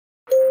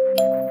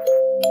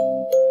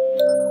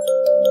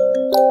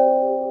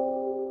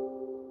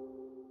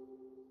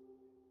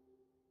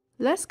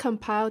Let's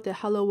compile the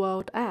Hello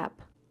World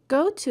app.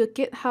 Go to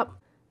GitHub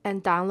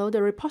and download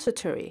the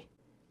repository.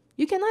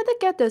 You can either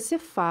get the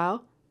zip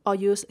file or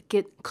use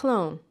git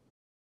clone.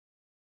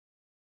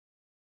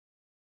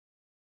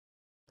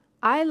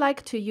 I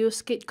like to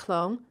use git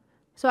clone,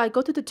 so I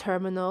go to the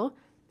terminal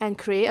and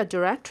create a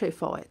directory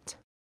for it.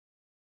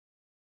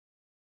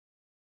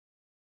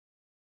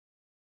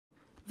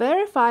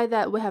 Verify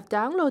that we have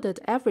downloaded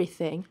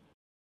everything,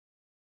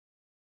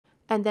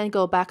 and then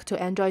go back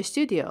to Android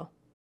Studio.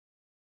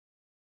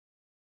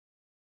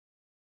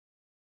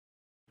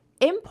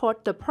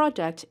 Import the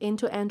project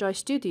into Android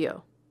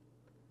Studio.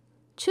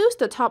 Choose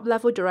the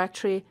top-level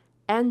directory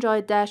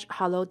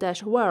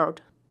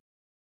Android-hello-world.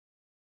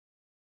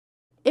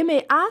 It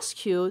may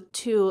ask you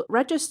to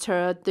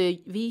register the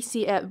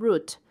VC at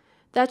root.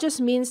 That just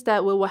means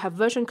that we will have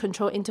version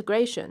control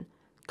integration.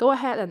 Go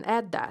ahead and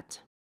add that.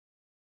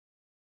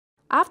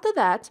 After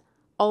that,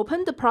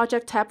 open the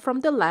Project tab from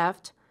the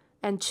left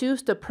and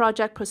choose the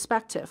project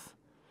perspective.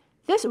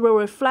 This will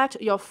reflect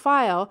your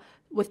file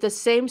with the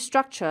same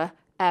structure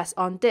as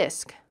on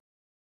disk.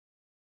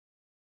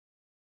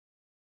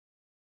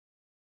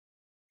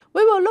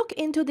 We will look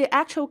into the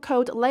actual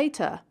code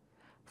later.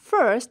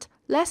 First,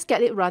 let's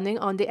get it running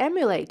on the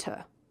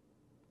emulator.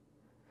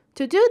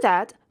 To do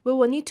that, we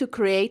will need to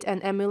create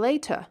an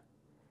emulator.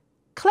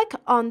 Click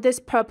on this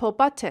purple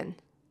button.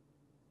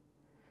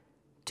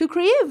 To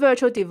create a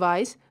virtual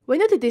device, we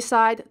need to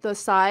decide the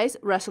size,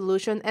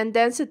 resolution, and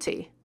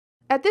density.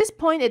 At this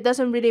point, it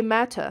doesn't really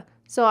matter,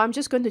 so I'm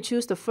just going to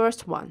choose the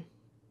first one.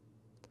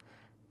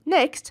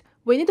 Next,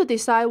 we need to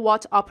decide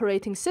what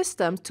operating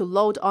system to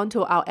load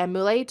onto our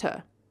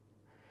emulator.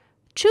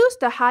 Choose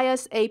the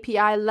highest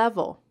API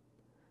level.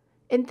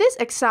 In this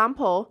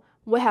example,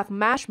 we have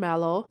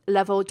Marshmallow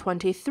level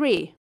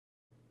 23.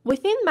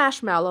 Within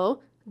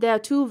Marshmallow, there are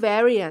two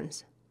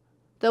variants.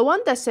 The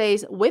one that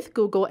says with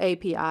Google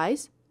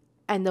APIs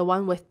and the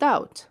one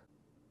without.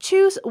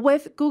 Choose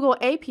with Google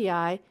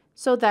API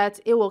so that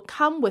it will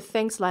come with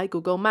things like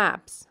Google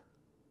Maps.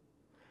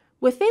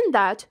 Within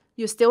that,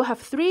 you still have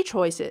three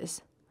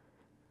choices,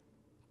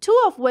 two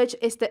of which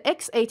is the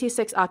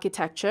x86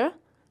 architecture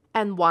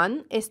and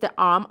one is the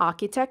ARM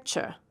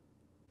architecture.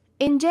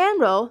 In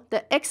general,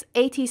 the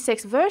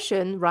x86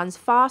 version runs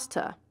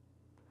faster.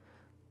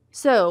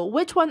 So,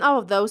 which one out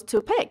of those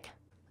to pick?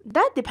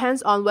 That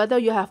depends on whether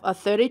you have a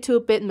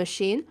 32-bit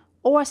machine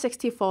or a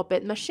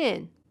 64-bit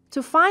machine.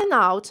 To find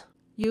out,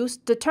 use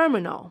the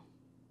terminal.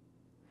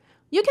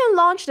 You can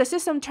launch the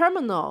system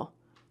terminal,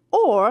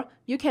 or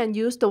you can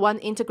use the one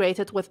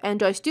integrated with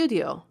Android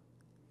Studio.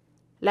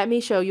 Let me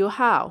show you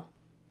how.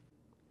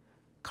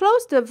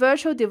 Close the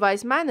Virtual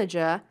Device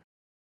Manager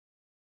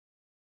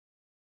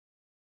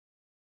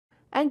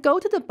and go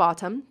to the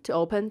bottom to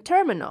open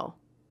Terminal.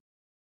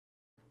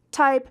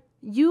 Type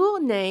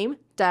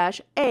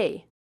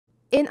uname-a.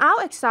 In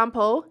our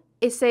example,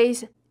 it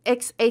says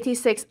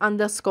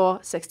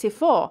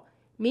x86_64,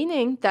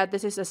 meaning that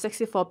this is a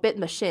 64-bit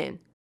machine.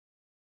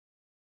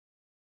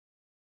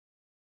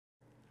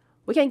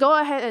 We can go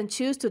ahead and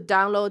choose to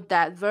download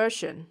that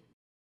version.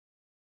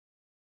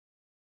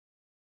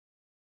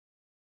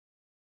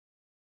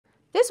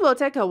 This will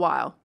take a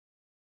while.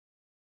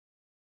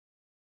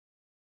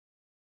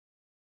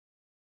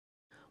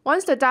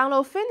 Once the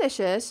download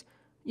finishes,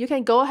 you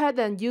can go ahead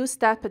and use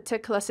that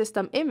particular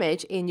system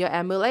image in your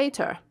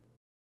emulator.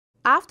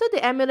 After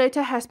the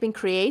emulator has been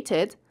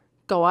created,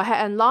 go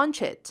ahead and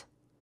launch it.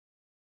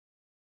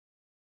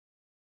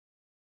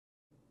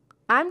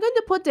 I'm going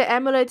to put the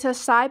emulator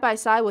side by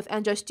side with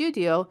Android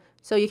Studio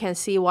so you can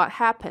see what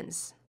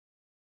happens.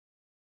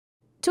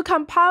 To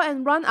compile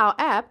and run our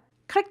app,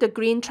 click the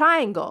green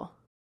triangle.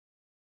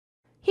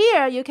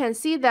 Here you can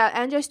see that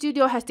Android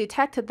Studio has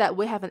detected that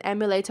we have an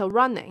emulator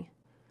running.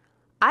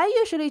 I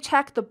usually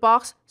check the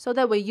box so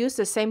that we use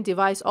the same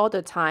device all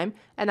the time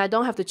and I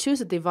don't have to choose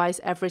a device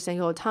every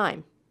single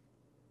time.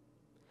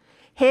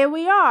 Here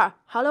we are,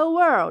 Hello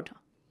World.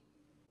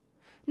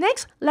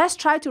 Next, let's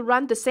try to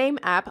run the same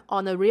app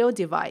on a real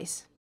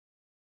device.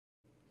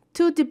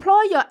 To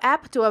deploy your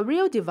app to a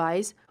real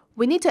device,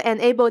 we need to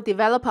enable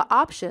developer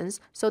options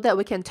so that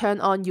we can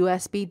turn on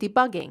USB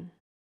debugging.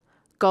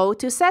 Go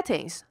to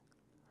Settings.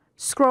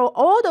 Scroll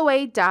all the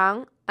way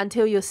down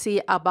until you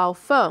see About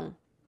Phone.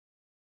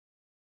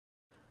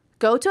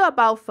 Go to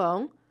About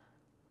Phone,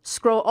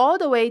 scroll all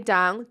the way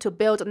down to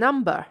Build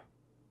Number.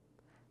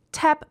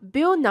 Tap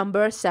Build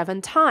Number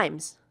 7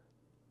 times.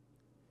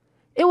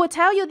 It will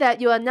tell you that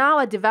you are now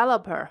a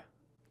developer.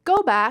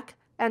 Go back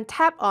and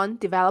tap on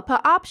Developer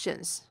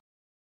Options.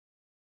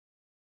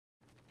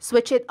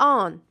 Switch it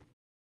on.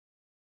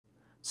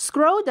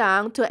 Scroll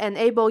down to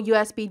enable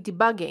USB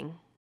debugging.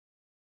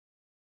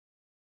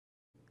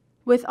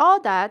 With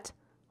all that,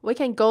 we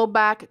can go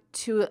back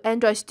to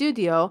Android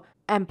Studio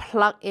and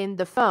plug in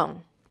the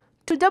phone.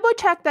 To double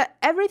check that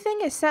everything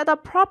is set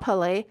up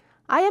properly,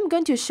 I am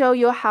going to show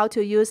you how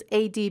to use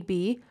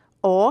ADB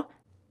or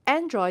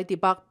Android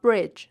Debug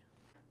Bridge.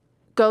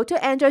 Go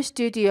to Android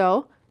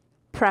Studio,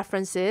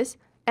 Preferences,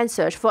 and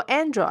search for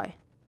Android.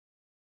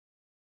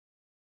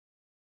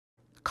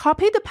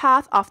 Copy the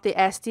path of the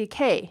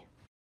SDK.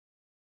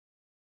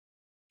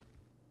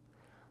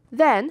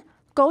 Then,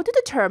 go to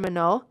the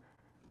terminal,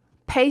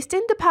 paste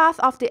in the path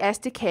of the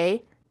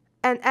SDK,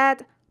 and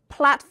add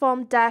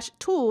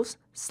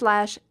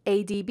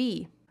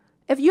platform-tools/adb.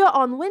 If you are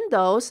on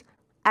Windows,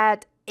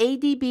 add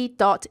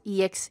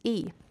adb.exe.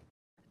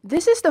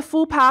 This is the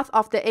full path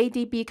of the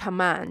adb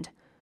command.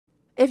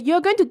 If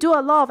you're going to do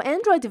a lot of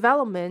Android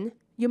development,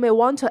 you may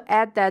want to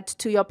add that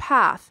to your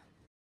path.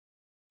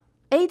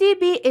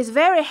 adb is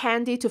very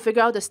handy to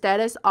figure out the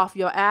status of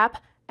your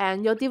app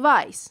and your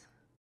device.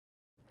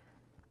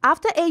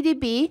 After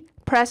adb,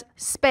 press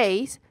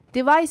space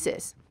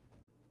devices.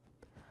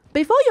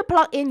 Before you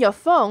plug in your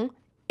phone,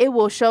 it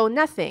will show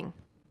nothing.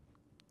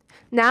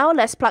 Now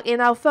let's plug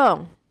in our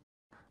phone.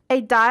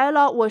 A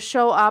dialog will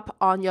show up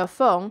on your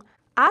phone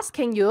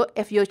asking you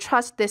if you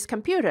trust this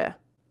computer.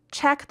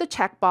 Check the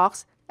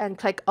checkbox and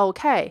click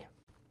OK.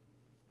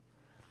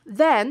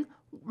 Then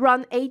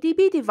run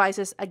adb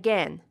devices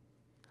again.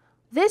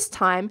 This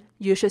time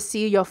you should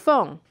see your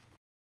phone.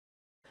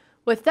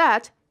 With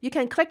that, you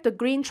can click the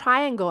green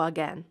triangle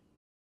again.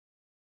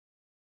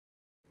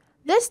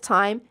 This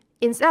time,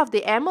 instead of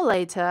the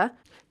emulator,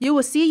 you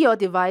will see your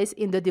device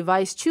in the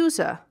device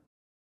chooser.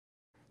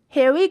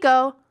 Here we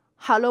go,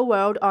 Hello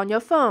World on your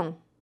phone.